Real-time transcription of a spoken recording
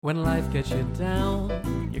When life gets you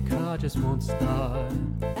down, your car just won't start.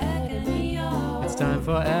 Agony Art. It's time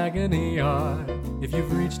for Agony Art. If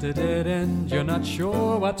you've reached a dead end, you're not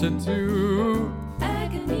sure what to do.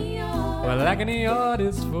 Agony Art. Well, Agony Art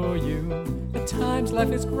is for you. At times life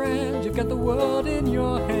is grand, you've got the world in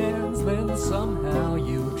your hands. Then somehow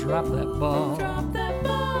you drop that ball. Drop that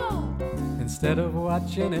ball. Instead of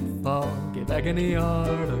watching it fall, give Agony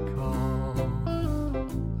Art a call.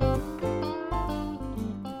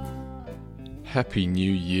 Happy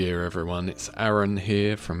New Year, everyone. It's Aaron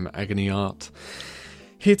here from Agony Art,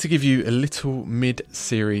 here to give you a little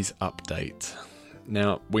mid-series update.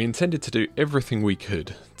 Now, we intended to do everything we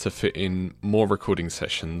could to fit in more recording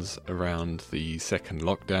sessions around the second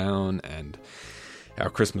lockdown and our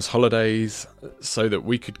Christmas holidays so that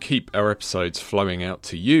we could keep our episodes flowing out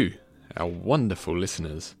to you, our wonderful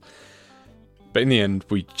listeners. But in the end,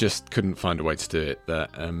 we just couldn't find a way to do it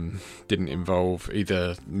that didn't involve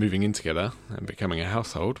either moving in together and becoming a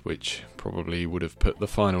household, which probably would have put the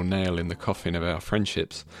final nail in the coffin of our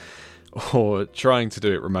friendships, or trying to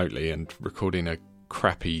do it remotely and recording a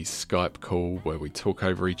crappy Skype call where we talk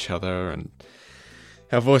over each other and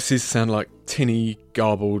our voices sound like tinny,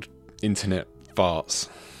 garbled internet farts.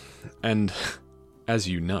 And as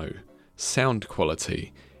you know, sound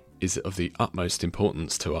quality is of the utmost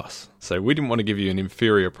importance to us. So we didn't want to give you an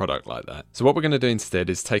inferior product like that. So what we're going to do instead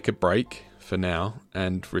is take a break for now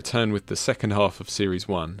and return with the second half of Series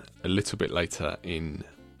 1 a little bit later in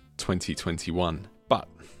 2021. But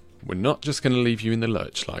we're not just going to leave you in the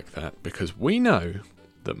lurch like that, because we know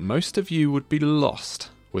that most of you would be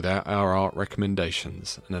lost without our art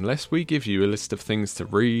recommendations. And unless we give you a list of things to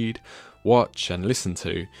read, watch and listen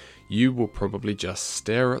to, you will probably just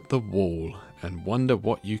stare at the wall and wonder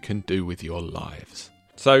what you can do with your lives.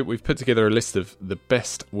 So we've put together a list of the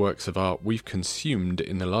best works of art we've consumed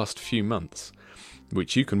in the last few months,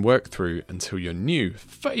 which you can work through until your new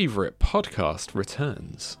favourite podcast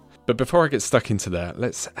returns. But before I get stuck into that,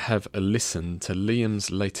 let's have a listen to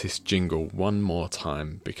Liam's latest jingle one more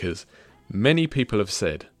time, because many people have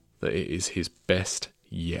said that it is his best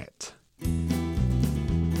yet.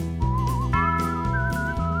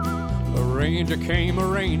 A ranger came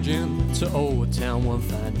a-ranging to Old Town one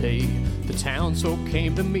fine day. The townsfolk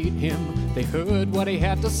came to meet him. They heard what he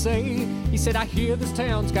had to say. He said, I hear this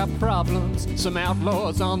town's got problems, some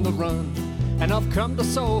outlaws on the run, and I've come to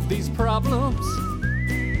solve these problems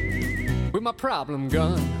with my problem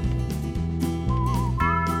gun.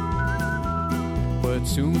 Word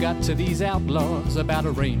soon got to these outlaws about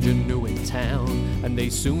a ranger new in town, and they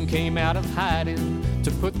soon came out of hiding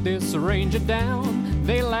to put this ranger down.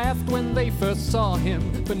 They laughed when they first saw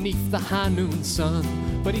him beneath the high noon sun,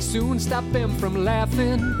 but he soon stopped them from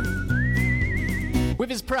laughing with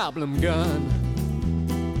his problem gun.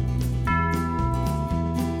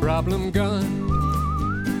 Problem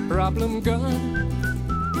gun, problem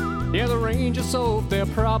gun. Yeah, the ranger solved their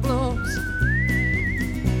problems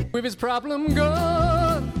with his problem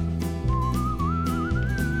gun.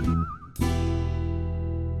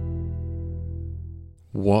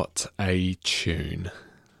 What a tune.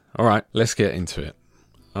 Alright, let's get into it.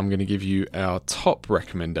 I'm going to give you our top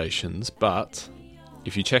recommendations, but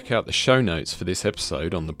if you check out the show notes for this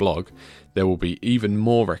episode on the blog, there will be even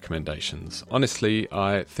more recommendations. Honestly,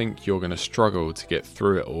 I think you're going to struggle to get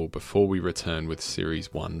through it all before we return with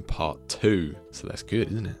Series 1 Part 2. So that's good,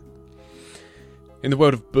 isn't it? In the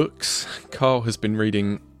world of books, Carl has been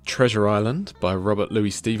reading Treasure Island by Robert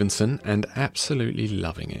Louis Stevenson and absolutely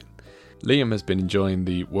loving it. Liam has been enjoying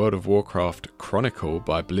the World of Warcraft Chronicle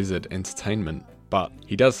by Blizzard Entertainment, but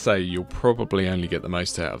he does say you'll probably only get the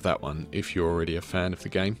most out of that one if you're already a fan of the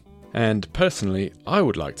game. And personally, I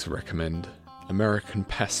would like to recommend American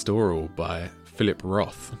Pastoral by Philip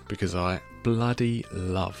Roth, because I bloody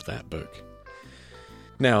love that book.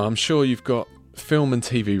 Now, I'm sure you've got film and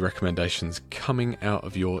TV recommendations coming out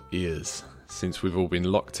of your ears, since we've all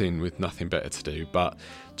been locked in with nothing better to do, but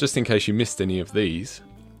just in case you missed any of these,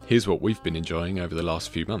 here's what we've been enjoying over the last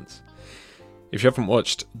few months. If you haven't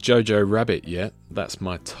watched Jojo Rabbit yet, that's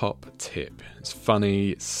my top tip. It's funny,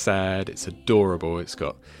 it's sad, it's adorable. It's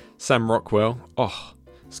got Sam Rockwell, oh,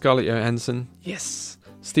 Scarlett Johansson, yes,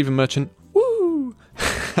 Stephen Merchant, woo,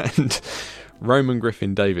 and Roman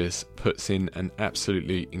Griffin Davis puts in an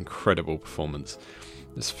absolutely incredible performance.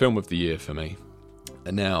 It's film of the year for me.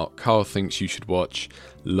 And now Carl thinks you should watch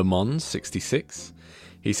Le Mans 66.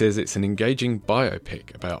 He says it's an engaging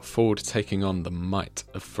biopic about Ford taking on the might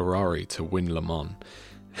of Ferrari to win Le Mans.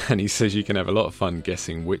 And he says you can have a lot of fun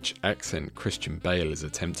guessing which accent Christian Bale is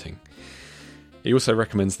attempting. He also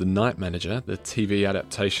recommends The Night Manager, the TV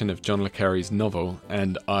adaptation of John le Carré's novel,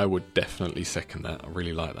 and I would definitely second that. I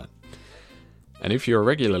really like that. And if you're a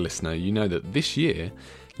regular listener, you know that this year,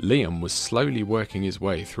 Liam was slowly working his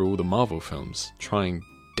way through all the Marvel films, trying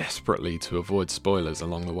desperately to avoid spoilers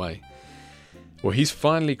along the way. Well, he's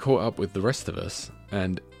finally caught up with the rest of us,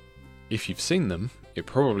 and if you've seen them, it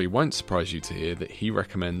probably won't surprise you to hear that he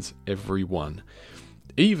recommends every one.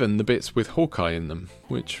 Even the bits with Hawkeye in them,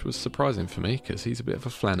 which was surprising for me because he's a bit of a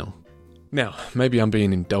flannel. Now, maybe I'm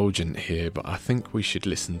being indulgent here, but I think we should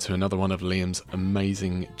listen to another one of Liam's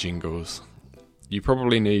amazing jingles. You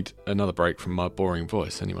probably need another break from my boring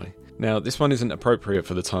voice anyway. Now, this one isn't appropriate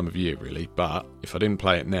for the time of year really, but if I didn't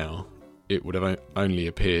play it now, it would have only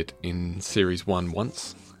appeared in Series 1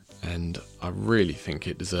 once, and I really think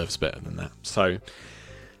it deserves better than that. So,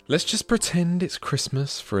 let's just pretend it's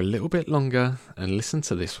Christmas for a little bit longer and listen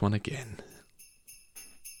to this one again.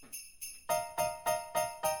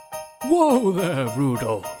 Whoa there,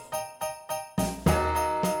 Rudolph.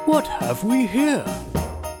 What have we here?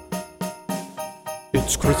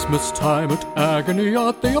 It's Christmas time at Agony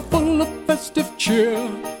Art. They are full of festive cheer.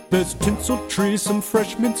 There's tinsel trees, some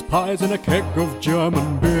fresh mince pies, and a keg of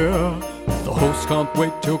German beer. The hosts can't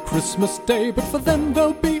wait till Christmas Day, but for them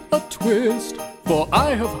there'll be a twist. For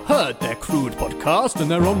I have heard their crude podcast,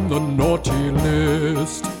 and they're on the naughty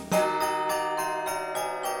list.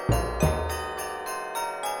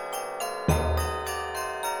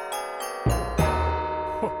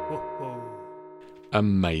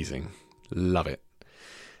 Amazing. Love it.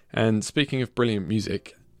 And speaking of brilliant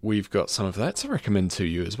music, we've got some of that to recommend to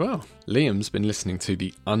you as well. Liam's been listening to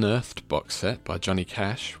the Unearthed box set by Johnny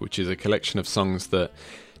Cash, which is a collection of songs that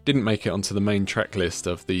didn't make it onto the main track list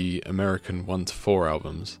of the American 1-4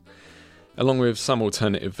 albums, along with some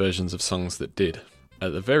alternative versions of songs that did.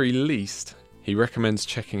 At the very least, he recommends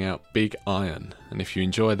checking out Big Iron, and if you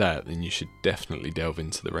enjoy that, then you should definitely delve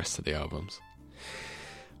into the rest of the albums.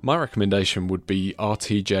 My recommendation would be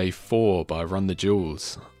RTJ4 by Run the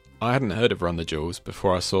Jewels. I hadn't heard of Run the Jewels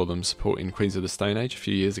before I saw them supporting Queens of the Stone Age a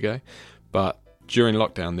few years ago, but during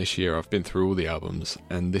lockdown this year I've been through all the albums,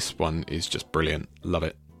 and this one is just brilliant. Love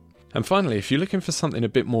it. And finally, if you're looking for something a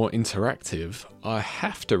bit more interactive, I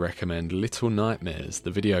have to recommend Little Nightmares,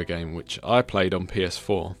 the video game which I played on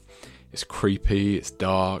PS4. It's creepy, it's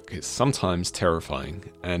dark, it's sometimes terrifying,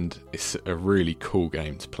 and it's a really cool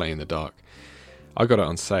game to play in the dark. I got it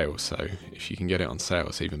on sale, so if you can get it on sale,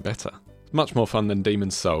 it's even better. It's much more fun than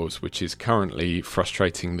Demon's Souls, which is currently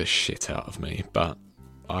frustrating the shit out of me, but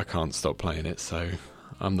I can't stop playing it, so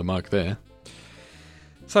I'm the mug there.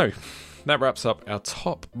 So, that wraps up our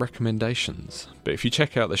top recommendations. But if you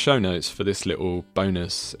check out the show notes for this little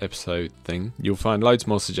bonus episode thing, you'll find loads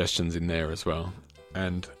more suggestions in there as well.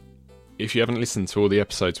 And if you haven't listened to all the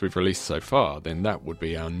episodes we've released so far, then that would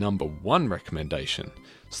be our number one recommendation.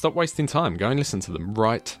 Stop wasting time, go and listen to them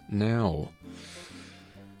right now.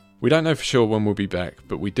 We don't know for sure when we'll be back,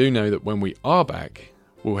 but we do know that when we are back,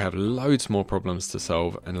 we'll have loads more problems to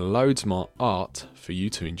solve and loads more art for you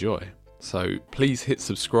to enjoy. So please hit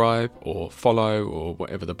subscribe or follow or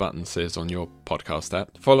whatever the button says on your podcast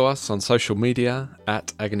app. Follow us on social media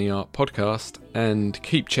at Agony Art Podcast, and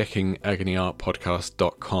keep checking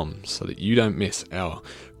agonyartpodcast.com so that you don't miss our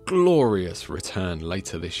glorious return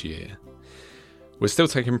later this year. We're still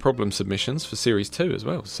taking problem submissions for Series 2 as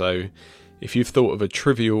well, so if you've thought of a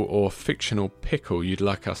trivial or fictional pickle you'd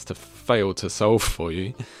like us to fail to solve for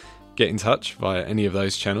you, get in touch via any of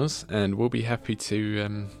those channels and we'll be happy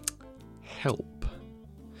to help.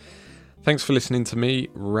 Thanks for listening to me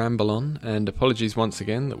ramble on, and apologies once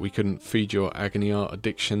again that we couldn't feed your agony art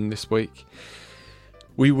addiction this week.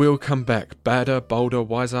 We will come back badder, bolder,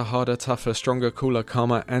 wiser, harder, tougher, stronger, cooler,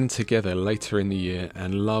 calmer and together later in the year,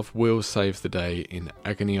 and love will save the day in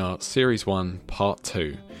Agony Art Series 1 Part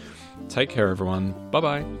 2. Take care everyone, bye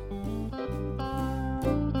bye.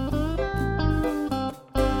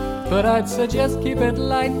 But I'd suggest keep it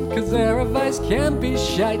light, 'cause their advice can be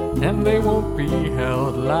shite, and they won't be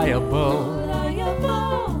held liable.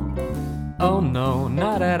 Oh no,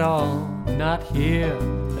 not at all, not here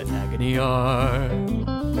at Agony Art.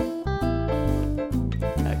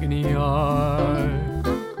 Agony Art.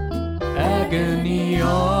 Agony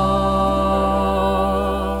Art.